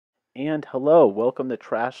And hello, welcome to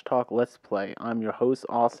Trash Talk Let's Play. I'm your host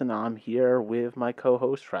Austin. I'm here with my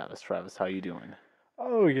co-host Travis. Travis, how you doing?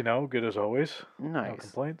 Oh, good as always. No Nice.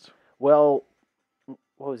 complaints. Well,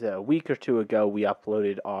 what was it? A week or two ago, we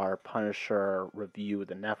uploaded our Punisher review of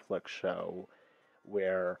the Netflix show,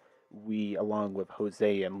 where we, along with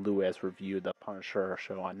Jose and Lewis, reviewed the Punisher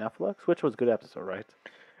show on Netflix, which was a good episode, right?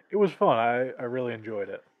 It was fun. I really enjoyed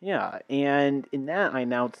it. Yeah, and in that, I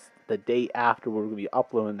announced the day after we're going to be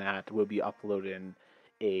uploading that, we'll be uploading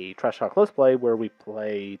a Trash Talk Let's Play where we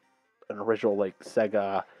play an original, like,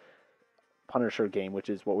 Sega Punisher game, which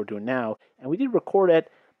is what we're doing now. And we did record it,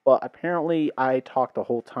 but apparently I talked the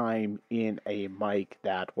whole time in a mic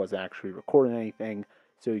that wasn't actually recording anything,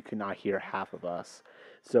 so you could not hear half of us.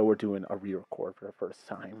 So we're doing a re record for the first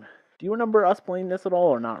time. Do you remember us playing this at all,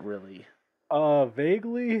 or not really?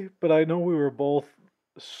 Vaguely, but I know we were both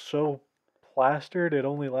so plastered. It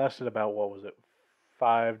only lasted about, what was it,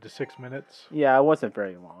 5 to 6 minutes? Yeah, it wasn't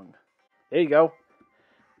very long. There you go.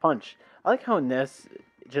 Punch. I like how in this,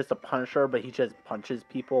 just a Punisher, but he just punches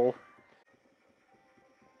people.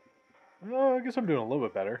 Oh, I guess I'm doing a little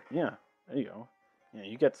bit better. Yeah, there you go. Yeah,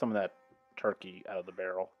 you get some of that turkey out of the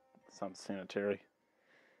barrel. Sounds sanitary.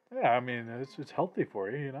 Yeah, I mean, it's healthy for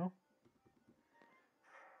you.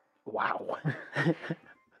 Wow.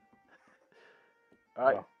 All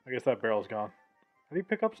right. Well, I guess that barrel's gone. How do you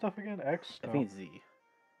pick up stuff again? X? I No. think it's Z.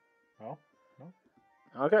 No?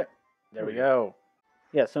 No? Okay. There we go.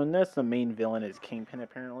 Yeah, so in this, the main villain is Kingpin,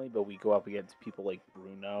 apparently, but we go up against people like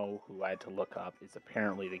Bruno, who I had to look up, is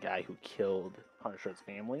apparently the guy who killed Punisher's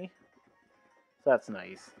family. So that's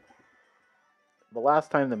nice. The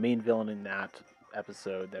last time the main villain in that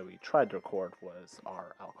episode that we tried to record was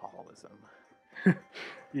our alcoholism.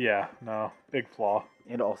 Yeah, no. Big flaw.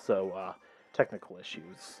 And also technical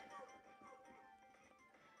issues.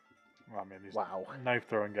 I mean, these Wow. knife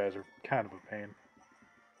throwing guys are kind of a pain.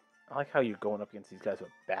 I like how you're going up against these guys with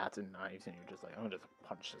bats and knives, and you're just like, I'm gonna just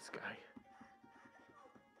punch this guy.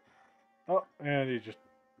 Oh, and he just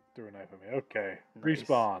threw a knife at me. Okay. Nice.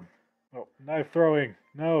 Respawn. Oh, knife throwing.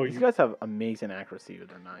 No, These guys have amazing accuracy with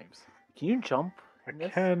their knives. Can you jump? I in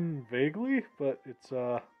this? can vaguely, but it's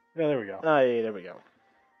yeah, there we go. Oh, yeah, there we go.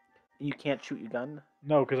 You can't shoot your gun?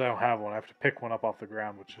 No, because I don't have one. I have to pick one up off the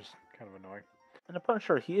ground, which is kind of annoying. And I'm pretty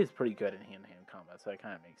sure he is pretty good in hand-to-hand combat, so that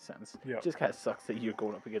kind of makes sense. Yeah. It just kind of sucks that you're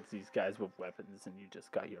going up against these guys with weapons and you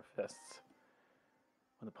just got your fists.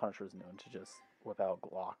 When the Punisher is known to just whip out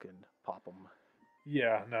Glock and pop them.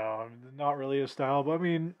 Yeah, no, I mean, not really a style, but I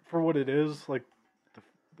mean, for what it is, like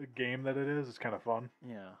the game that it is, it's kind of fun.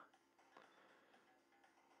 Yeah.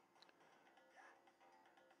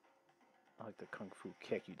 I like the kung fu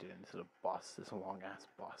kick you did into the bus, this long-ass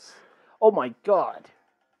bus. Oh my god!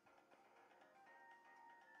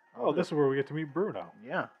 Oh, this is where we get to meet Bruno.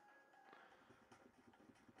 Yeah.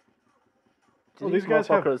 Do Well, these these guys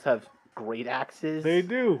have great axes? They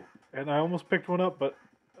do, and I almost picked one up, but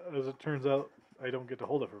as it turns out, I don't get to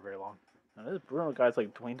hold it for very long. Now, this Bruno guy's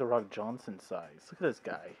like Dwayne The Rock Johnson size. Look at this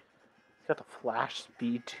guy. He's got the flash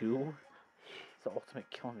speed too. He's the ultimate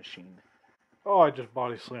killing machine. Oh, I just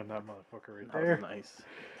body slammed that motherfucker right That there. was nice.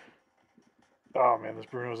 Oh man, this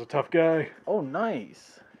Bruno's a tough guy. Oh,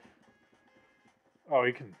 nice. Oh,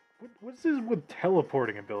 he can. What's his with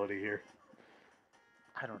teleporting ability here?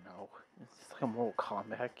 I don't know. It's just like a Mortal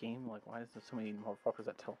Kombat game. Like, why is there so many motherfuckers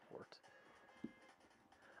that teleport?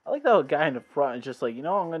 I like that guy in the front is just like, I'm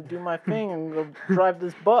gonna do my thing and go drive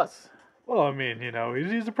this bus. Well, I mean,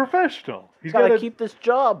 he's a professional. He's Gotta got keep this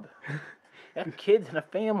job. Got kids and a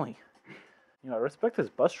family. I respect this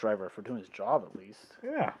bus driver for doing his job at least.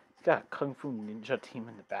 Yeah. He's got a Kung Fu Ninja team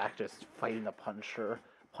in the back just fighting the Punisher.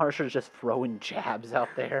 Punisher's just throwing jabs out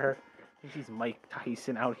there. I think he's Mike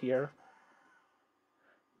Tyson out here.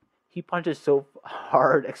 He punches so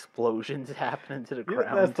hard, explosions happen into the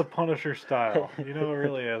ground. That's the Punisher style. It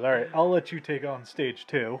really is. All right, I'll let you take on stage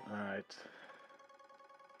 2.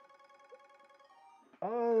 All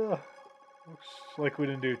right. Looks like we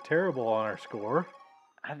didn't do terrible on our score.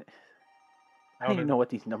 I don't even know what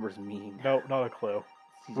these numbers mean. No, not a clue.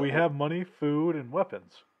 We have money, food, and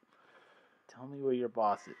weapons. Tell me where your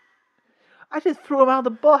boss is. I just threw him out of the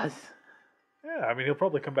bus. Yeah, I mean, he'll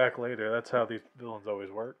probably come back later. That's how these villains always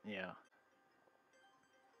work. Yeah.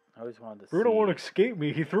 I always wanted to Bruno see. won't escape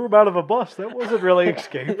me. He threw him out of a bus. That wasn't really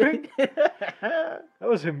escaping. That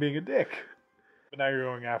was him being a dick. But now you're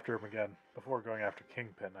going after him again before going after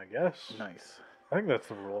Kingpin, I guess. Nice. I think that's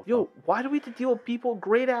the rule. Yo, why do we have to deal with people with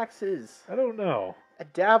great axes? I don't know.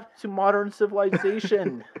 Adapt to modern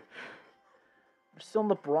civilization. We're still in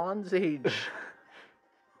the Bronze Age.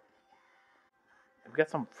 We got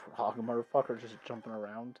some frog motherfucker just jumping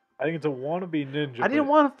around. I think it's a wannabe ninja. I didn't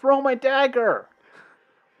want to throw my dagger.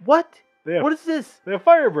 What? What is this? They have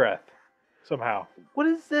fire breath. Somehow. What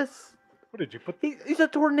is this? What did you put? He's a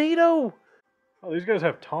tornado. Oh, these guys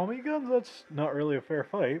have Tommy guns? That's not really a fair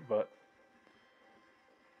fight, but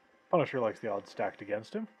Punisher likes the odds stacked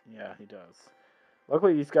against him. Yeah, he does.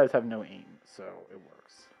 Luckily, these guys have no aim, so it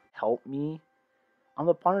works. Help me. I'm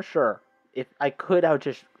the Punisher. If I could, I would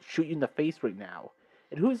just shoot you in the face right now.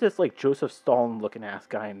 And who's this, like, Joseph Stalin-looking ass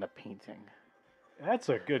guy in the painting? That's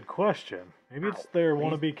a good question. Maybe it's their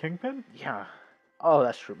wannabe Kingpin? Yeah. Oh,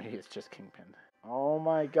 that's true. Maybe it's just Kingpin. Oh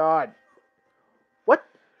my god. What?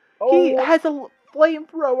 Oh. He has a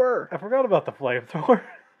flamethrower. I forgot about the flamethrower.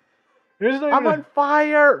 I'm on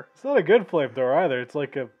fire. It's not a good flamethrower either. It's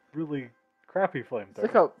like a really crappy flamethrower.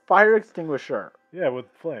 It's like a fire extinguisher. Yeah, with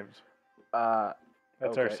flames.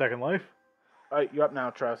 That's our second life. Alright, you're up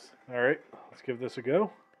now, Tress. Alright, let's give this a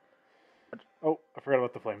go. Oh, I forgot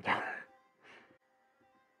about the flamethrower.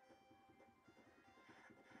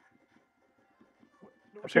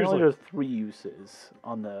 Apparently there's 3 uses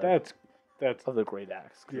on the that's of the great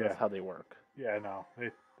axe. Yeah. That's how they work. Yeah, no.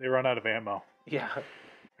 They run out of ammo. Yeah.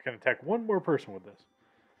 I can attack one more person with this.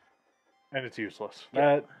 And it's useless.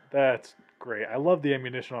 Yeah. That's great. I love the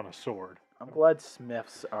ammunition on a sword. I'm glad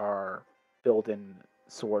smiths are built-in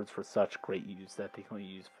swords for such great use that they can only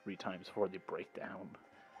use 3 times before they break down.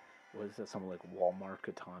 What is that? Something like Walmart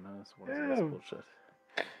katanas? What is this bullshit?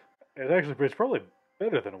 It's probably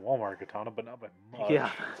better than a Walmart katana, but not by much. Yeah,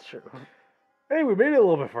 that's true. Hey, we made it a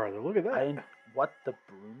little bit farther. Look at that. What the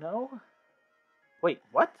Bruno? Wait,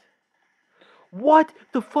 what? What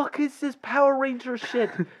the fuck is this Power Ranger shit?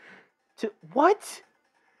 What?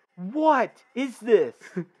 What is this?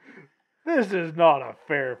 This is not a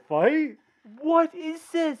fair fight. What is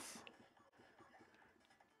this?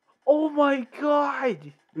 Oh my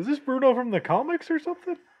god. Is this Bruno from the comics or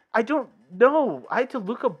something? I don't know. I had to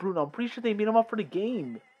look up Bruno. I'm pretty sure they made him up for the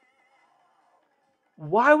game.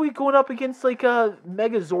 Why are we going up against like a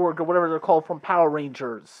Megazord or whatever they're called from Power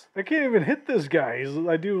Rangers? I can't even hit this guy.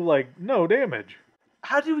 I do like no damage.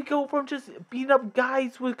 How do we go from just beating up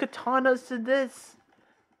guys with katanas to this?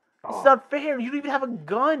 Oh. It's not fair. You don't even have a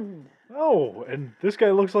gun. No, and this guy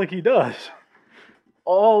looks like he does.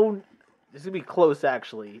 Oh, this is gonna be close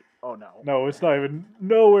actually. Oh no. No, it's not even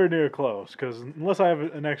nowhere near close, because unless I have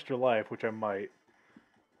an extra life, which I might.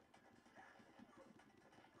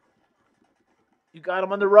 You got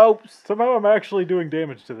him on the ropes. Somehow I'm actually doing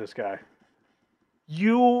damage to this guy.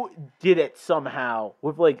 You did it somehow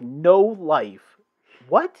with like no life.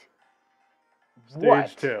 What?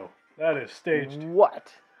 Stage 2. That is stage 2.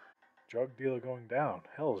 What? Drug dealer going down.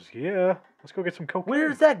 Hells yeah. Let's go get some cocaine.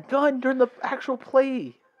 Where's that gun during the actual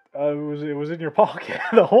play? It was in your pocket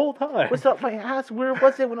the whole time. What's up my ass? Where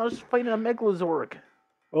was it when I was fighting a Megazord?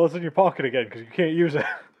 Well, it's in your pocket again because you can't use it.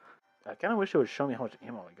 I kind of wish it would show me how much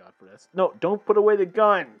ammo I got for this. No, don't put away the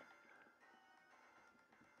gun.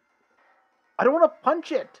 I don't want to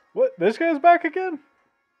punch it. What? This guy's back again?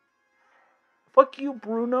 Fuck you,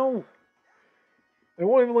 Bruno. They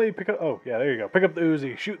won't even let you pick up... Oh, yeah, there you go. Pick up the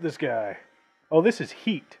Uzi. Shoot this guy. Oh, this is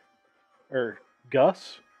Heat. Or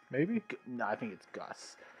Gus, maybe? No, I think it's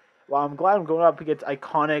Gus. Well, I'm glad I'm going up against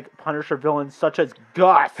iconic Punisher villains such as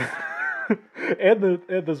Gus. and the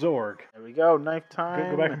Zorg. There we go. Knife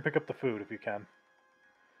time. Go back and pick up the food if you can.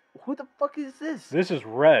 Who the fuck is this? This is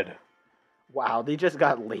Red. Wow, they just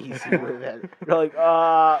got lazy with it. They're like,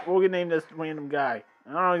 we're gonna name this random guy.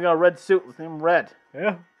 I don't know, he got a red suit. Let's name him Red.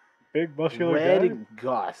 Yeah. Big, muscular Red guy. and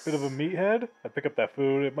Gus. Bit of a meathead. I pick up that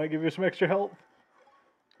food. It might give you some extra health.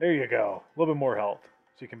 There you go. A little bit more health.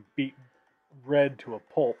 So you can beat Red to a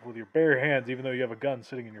pulp with your bare hands, even though you have a gun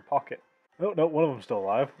sitting in your pocket. Oh, no, one of them's still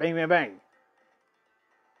alive. Bang, bang, bang.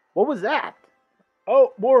 What was that?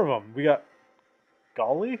 Oh, more of them. We got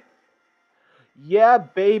Golly. Yeah,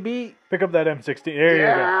 baby. Pick up that M16. There you go.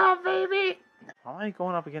 Yeah, baby. How am I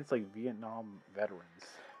going up against, like, Vietnam veterans?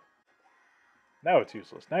 Now it's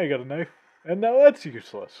useless. Now you got a knife. And now that's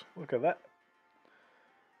useless. Look at that.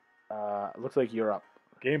 Looks like you're up.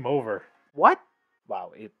 Game over. What?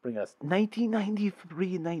 Wow, it brings us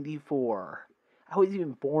 1993 and 94. I wasn't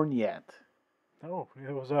even born yet. Oh,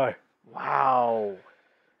 neither was I. Wow.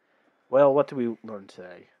 Well, what did we learn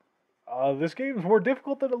today? This game is more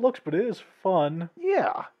difficult than it looks, but it is fun.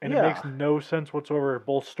 Yeah. And it makes no sense whatsoever,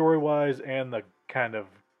 both story-wise and the kind of,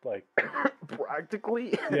 like...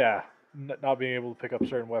 Practically? Yeah. Not being able to pick up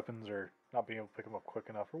certain weapons or not being able to pick them up quick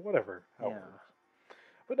enough or whatever. Yeah.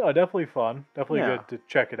 But no, definitely fun. Definitely good to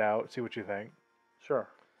check it out, see what you think. Sure.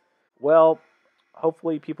 Well,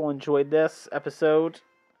 hopefully people enjoyed this episode.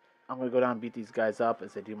 I'm gonna go down and beat these guys up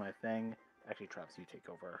as I do my thing. Actually, Travis, you take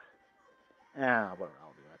over. Whatever,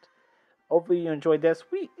 I'll do it. Hopefully you enjoyed this.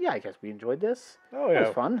 I guess we enjoyed this. Oh That yeah,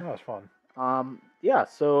 was fun. that was fun. Yeah.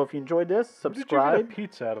 So if you enjoyed this, When did you subscribe. get a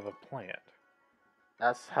pizza out of a plant?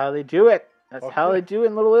 That's how they do it. That's Fuck how yeah. they do it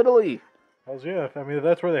in Little Italy. Hells yeah. I mean,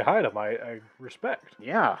 that's where they hide them. I respect.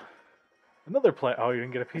 Yeah. Another plant. Oh, you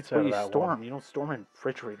didn't get a That's pizza where out you of that storm. one. You don't storm in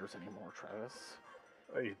refrigerators anymore, Travis.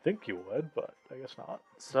 You'd think you would, but I guess not.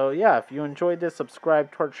 So yeah, if you enjoyed this,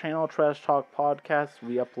 subscribe to our channel, Trash Talk Podcast.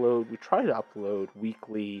 We try to upload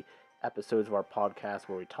weekly episodes of our podcast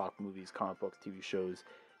where we talk movies, comic books, TV shows,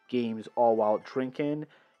 games, all while drinking.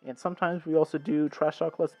 And sometimes we also do Trash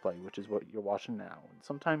Talk Let's Play, which is what you're watching now. And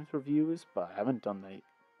sometimes reviews, but I haven't done that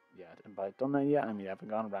yet. And by done that yet, I mean I haven't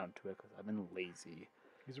gone around to it because I've been lazy.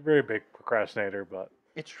 He's a very big procrastinator, but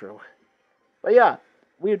It's true. But yeah,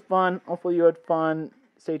 we had fun. Hopefully you had fun.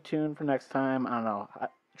 Stay tuned for next time. I don't know.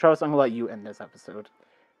 Travis, I'm going to let you end this episode.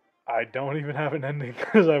 I don't even have an ending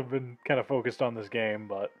because I've been kind of focused on this game.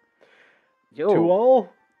 But Yo. to all,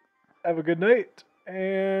 have a good night,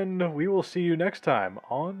 and we will see you next time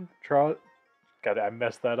on God, I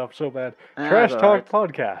messed that up so bad. Trash That's Talk all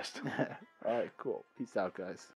right. Podcast. All right, cool. Peace out, guys.